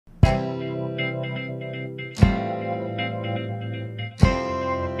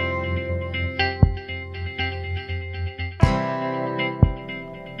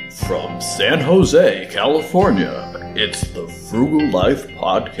San Jose, California, it's the Frugal Life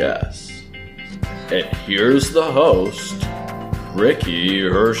Podcast. And here's the host, Ricky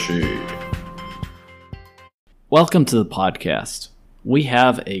Hershey. Welcome to the podcast. We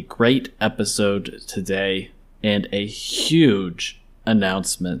have a great episode today and a huge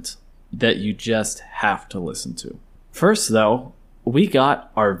announcement that you just have to listen to. First, though, we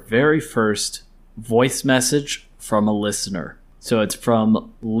got our very first voice message from a listener. So it's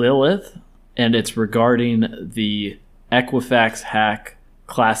from Lilith, and it's regarding the Equifax hack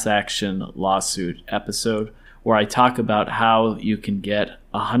class action lawsuit episode, where I talk about how you can get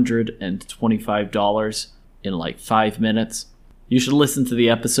 $125 in like 5 minutes. You should listen to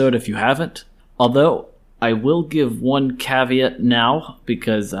the episode if you haven't. Although, I will give one caveat now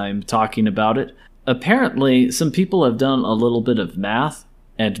because I'm talking about it. Apparently, some people have done a little bit of math,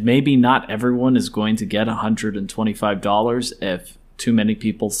 and maybe not everyone is going to get $125 if too many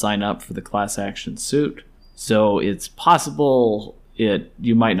people sign up for the class action suit. So it's possible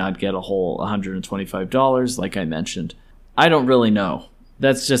you might not get a whole $125, like I mentioned. I don't really know.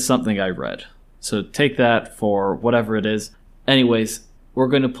 That's just something I read. So take that for whatever it is. Anyways, we're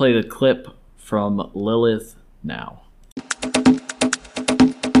going to play the clip from Lilith now.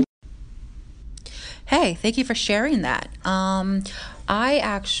 Hey, thank you for sharing that. I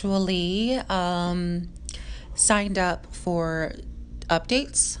actually signed up for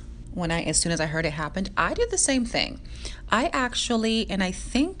updates as soon as I heard it happened. I did the same thing. I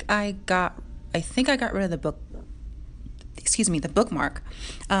think I got rid of the bookmark.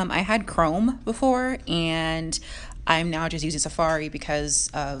 I had Chrome before, and I'm now just using Safari because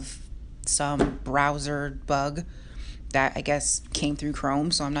of some browser bug that I guess came through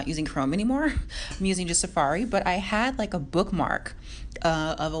Chrome, so I'm not using Chrome anymore. I'm using just Safari, but I had like a bookmark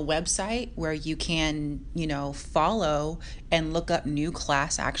of a website where you can, follow and look up new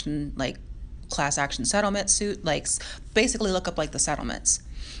class action settlement suit, basically look up like the settlements.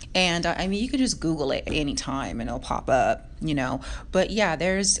 And you could just Google it at any time and it'll pop up, But yeah,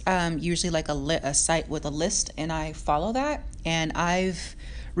 there's usually like a site with a list, and I follow that, and I've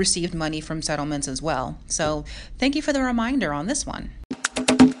received money from settlements as well. So thank you for the reminder on this one.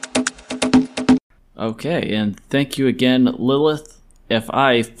 Okay, and thank you again, Lilith. If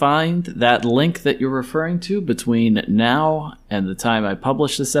I find that link that you're referring to between now and the time I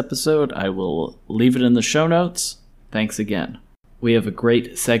publish this episode, I will leave it in the show notes. Thanks again. We have a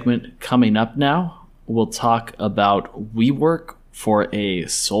great segment coming up now. We'll talk about WeWork for a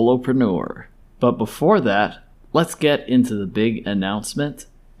solopreneur. But before that, let's get into the big announcement.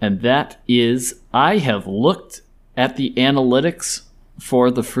 And that is, I have looked at the analytics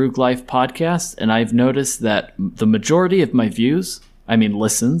for the Frugal Life podcast, and I've noticed that the majority of my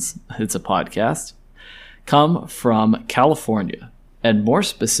listens, it's a podcast, come from California. And more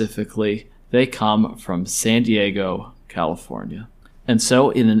specifically, they come from San Diego, California. And so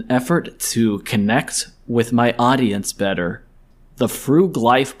in an effort to connect with my audience better, the Frugal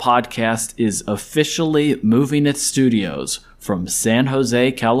Life podcast is officially moving its studios from San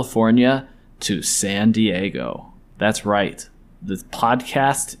Jose, California to San Diego. That's right. The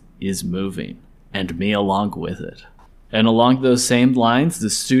podcast is moving, and me along with it. And along those same lines, the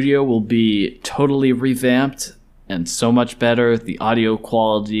studio will be totally revamped and so much better. The audio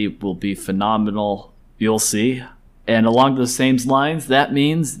quality will be phenomenal. You'll see. And along those same lines, that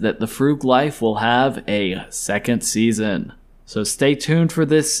means that the Frugal Life will have a second season. So stay tuned for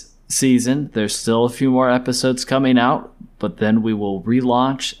this season. There's still a few more episodes coming out, but then we will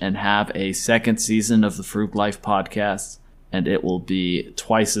relaunch and have a second season of the Frugal Life podcast, and it will be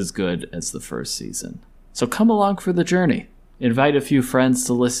twice as good as the first season. So come along for the journey. Invite a few friends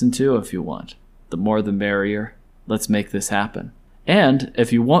to listen to if you want. The more the merrier. Let's make this happen. And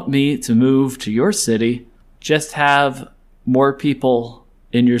if you want me to move to your city, just have more people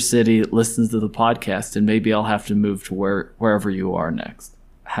in your city listen to the podcast, and maybe I'll have to move to wherever you are next.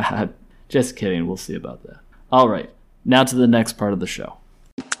 Just kidding. We'll see about that. All right. Now to the next part of the show.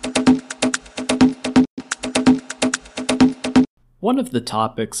 One of the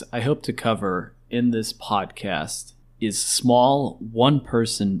topics I hope to cover in this podcast is small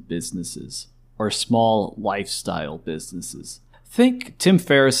one-person businesses or small lifestyle businesses. Think Tim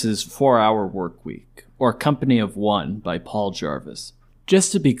Ferriss's 4-Hour Workweek or Company of One by Paul Jarvis.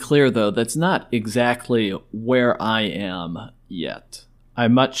 Just to be clear, though, that's not exactly where I am yet.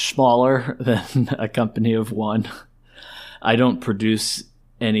 I'm much smaller than a Company of One. I don't produce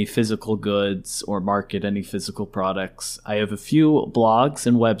any physical goods or market any physical products. I have a few blogs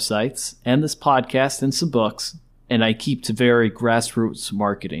and websites and this podcast and some books, and I keep to very grassroots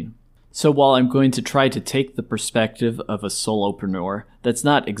marketing. So while I'm going to try to take the perspective of a solopreneur, that's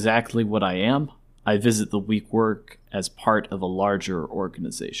not exactly what I am. I visit the WeWork as part of a larger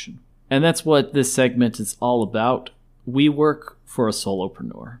organization. And that's what this segment is all about. WeWork for a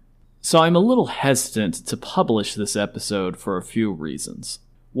solopreneur. So I'm a little hesitant to publish this episode for a few reasons.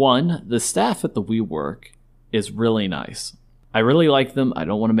 One, the staff at the WeWork is really nice. I really like them. I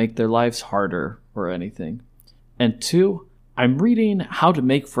don't want to make their lives harder or anything. And two, I'm reading How to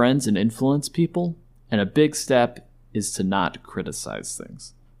Make Friends and Influence People, and a big step is to not criticize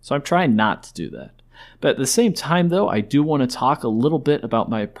things. So I'm trying not to do that. But at the same time, though, I do want to talk a little bit about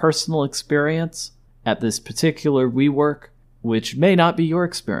my personal experience at this particular WeWork, which may not be your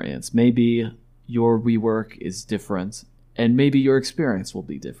experience. Maybe your WeWork is different, and maybe your experience will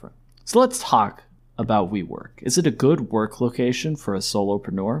be different. So let's talk about WeWork. Is it a good work location for a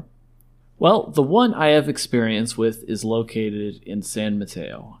solopreneur? Well, the one I have experience with is located in San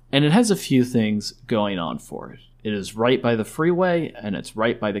Mateo, and it has a few things going on for it. It is right by the freeway, and it's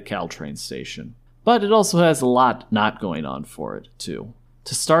right by the Caltrain station. But it also has a lot not going on for it, too.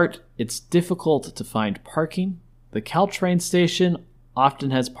 To start, it's difficult to find parking. The Caltrain station often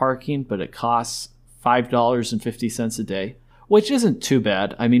has parking, but it costs $5.50 a day, which isn't too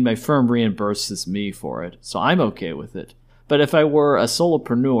bad. I mean, my firm reimburses me for it, so I'm okay with it. But if I were a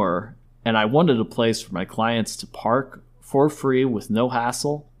solopreneur and I wanted a place for my clients to park for free with no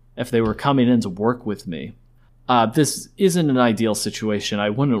hassle, if they were coming in to work with me, this isn't an ideal situation.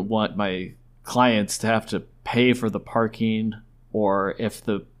 I wouldn't want my clients to have to pay for the parking, or if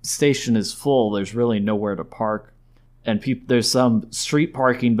the station is full, there's really nowhere to park. And there's some street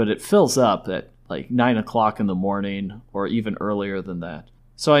parking, but it fills up at like 9 o'clock in the morning or even earlier than that.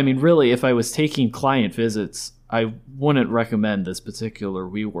 So, I mean, really, if I was taking client visits, I wouldn't recommend this particular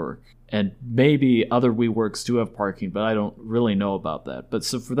WeWork. And maybe other WeWorks do have parking, but I don't really know about that. But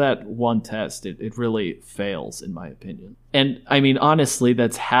so for that one test, it really fails, in my opinion. And I mean, honestly,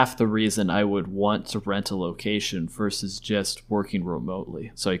 that's half the reason I would want to rent a location versus just working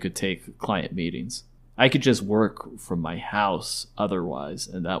remotely so I could take client meetings. I could just work from my house otherwise,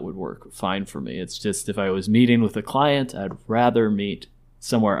 and that would work fine for me. It's just if I was meeting with a client, I'd rather meet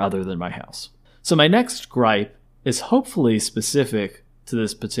somewhere other than my house. So my next gripe is hopefully specific to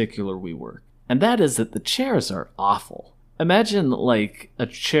this particular WeWork, and that is that the chairs are awful. Imagine like a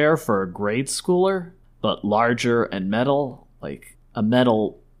chair for a grade schooler, but larger and metal, like a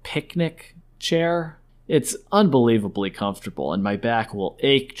metal picnic chair. It's unbelievably comfortable, and my back will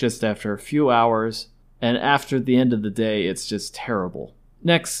ache just after a few hours, and after the end of the day, it's just terrible.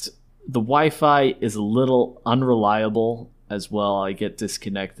 Next, the Wi-Fi is a little unreliable as well. I get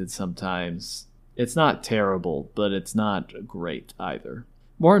disconnected sometimes. It's not terrible, but it's not great either.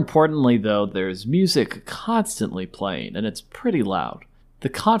 More importantly, though, there's music constantly playing, and it's pretty loud. The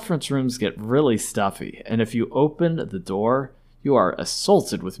conference rooms get really stuffy, and if you open the door, you are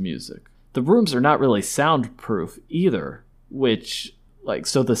assaulted with music. The rooms are not really soundproof either,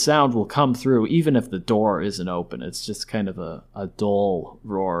 so the sound will come through even if the door isn't open. It's just kind of a dull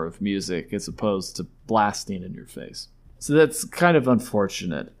roar of music as opposed to blasting in your face. So that's kind of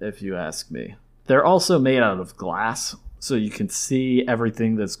unfortunate, if you ask me. They're also made out of glass, so you can see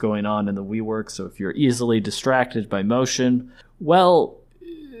everything that's going on in the WeWork. So if you're easily distracted by motion, well,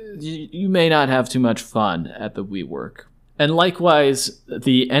 you may not have too much fun at the WeWork. And likewise,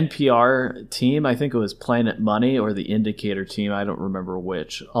 the NPR team, I think it was Planet Money, or the Indicator team, I don't remember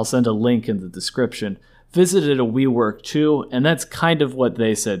which. I'll send a link in the description. Visited a WeWork too, and that's kind of what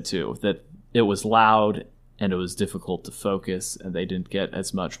they said too, that it was loud and it was difficult to focus, and they didn't get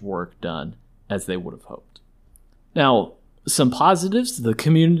as much work done as they would have hoped. Now, some positives. The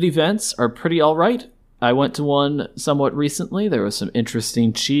community events are pretty all right. I went to one somewhat recently. There was some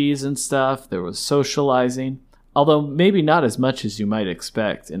interesting cheese and stuff. There was socializing, although maybe not as much as you might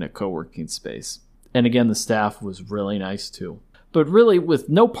expect in a co-working space. And again, the staff was really nice too. But really, with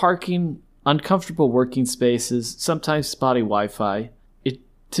no parking, uncomfortable working spaces, sometimes spotty Wi-Fi,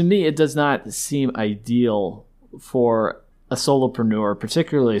 to me, it does not seem ideal for a solopreneur,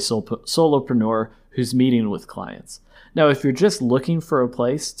 particularly a solopreneur who's meeting with clients. Now, if you're just looking for a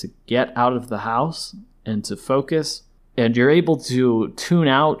place to get out of the house and to focus, and you're able to tune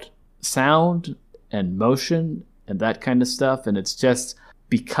out sound and motion and that kind of stuff, and it's just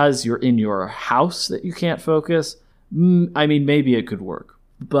because you're in your house that you can't focus, I mean, maybe it could work.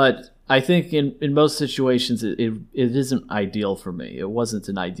 But I think in most situations, it isn't ideal for me. It wasn't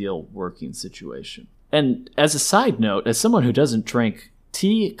an ideal working situation. And as a side note, as someone who doesn't drink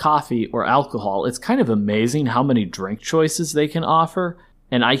tea, coffee, or alcohol, it's kind of amazing how many drink choices they can offer,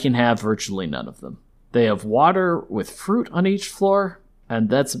 and I can have virtually none of them. They have water with fruit on each floor. and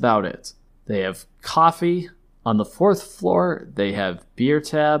that's about it. They have coffee. On the 4th floor, they have beer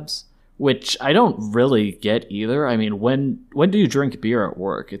tabs, which I don't really get either. I mean, when do you drink beer at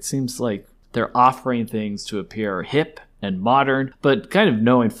work? It seems like they're offering things to appear hip and modern, but kind of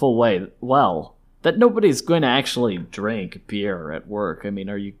knowing full well that nobody's going to actually drink beer at work. I mean,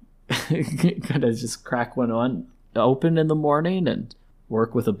 are you going to just crack one open in the morning and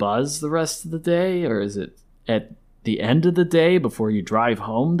work with a buzz the rest of the day? Or is it at the end of the day before you drive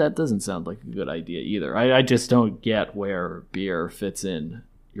home? That doesn't sound like a good idea either. I just don't get where beer fits in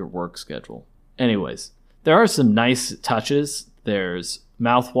your work schedule. Anyways, there are some nice touches. There's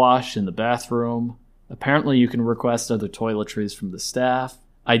mouthwash in the bathroom. Apparently you can request other toiletries from the staff.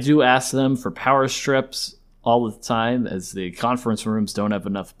 I do ask them for power strips all the time, as the conference rooms don't have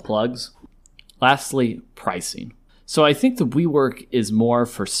enough plugs. Lastly, pricing. So I think the WeWork is more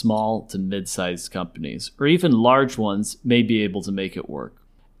for small to mid-sized companies, or even large ones may be able to make it work.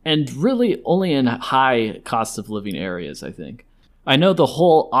 And really only in high cost of living areas, I think. I know the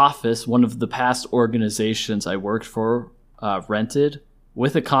whole office, one of the past organizations I worked for, rented,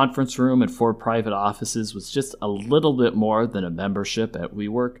 with a conference room and 4 private offices, was just a little bit more than a membership at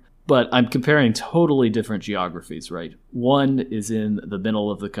WeWork. But I'm comparing totally different geographies, right? One is in the middle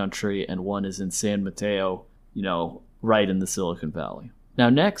of the country and one is in San Mateo, right in the Silicon Valley. Now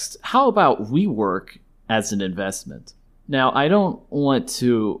next, how about WeWork as an investment? Now, I don't want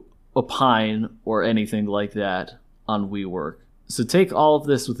to opine or anything like that on WeWork. So take all of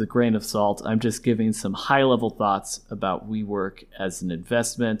this with a grain of salt. I'm just giving some high-level thoughts about WeWork as an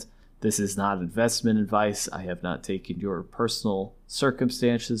investment. This is not investment advice. I have not taken your personal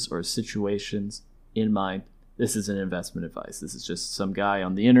circumstances or situations in mind. This is an investment advice. This is just some guy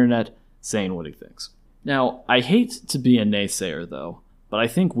on the internet saying what he thinks. Now, I hate to be a naysayer, though, but I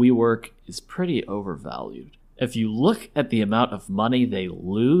think WeWork is pretty overvalued. If you look at the amount of money they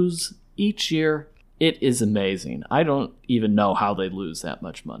lose each year, it is amazing. I don't even know how they lose that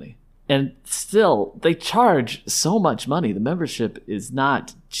much money. And still, they charge so much money. The membership is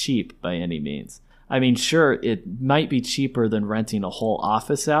not cheap by any means. I mean, sure, it might be cheaper than renting a whole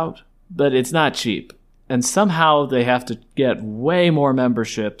office out, but it's not cheap. And somehow they have to get way more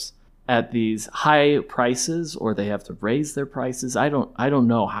memberships at these high prices, or they have to raise their prices. I don't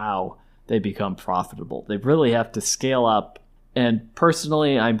know how they become profitable. They really have to scale up. And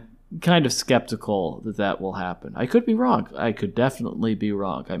personally, I'm kind of skeptical that will happen. I could be wrong. I could definitely be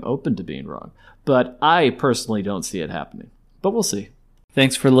wrong. I'm open to being wrong. But I personally don't see it happening. But we'll see.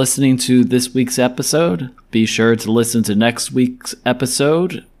 Thanks for listening to this week's episode. Be sure to listen to next week's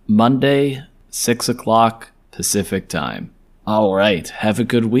episode, Monday, 6 o'clock Pacific time. All right. Have a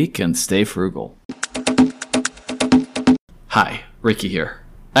good week and stay frugal. Hi, Ricky here.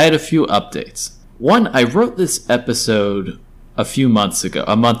 I had a few updates. One, I wrote this episode a few months ago,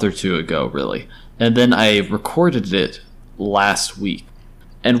 a month or two ago, really. And then I recorded it last week.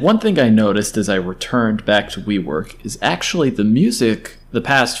 And one thing I noticed as I returned back to WeWork is actually the music the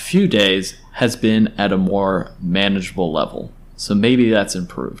past few days has been at a more manageable level. So maybe that's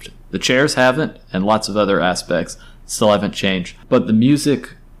improved. The chairs haven't, and lots of other aspects still haven't changed. But the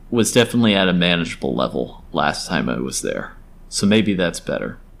music was definitely at a manageable level last time I was there. So maybe that's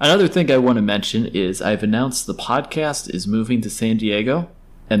better. Another thing I want to mention is I've announced the podcast is moving to San Diego,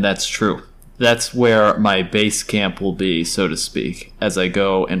 and that's true. That's where my base camp will be, so to speak, as I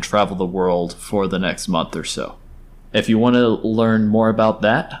go and travel the world for the next month or so. If you want to learn more about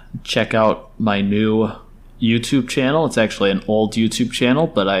that, check out my new YouTube channel. It's actually an old YouTube channel,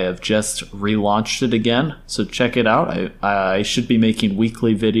 but I have just relaunched it again, so check it out. I should be making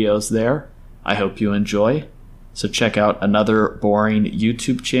weekly videos there. I hope you enjoy. So check out Another Boring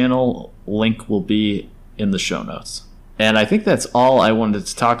YouTube channel. Link will be in the show notes. And I think that's all I wanted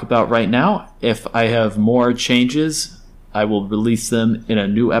to talk about right now. If I have more changes, I will release them in a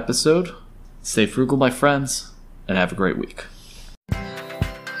new episode. Stay frugal, my friends, and have a great week.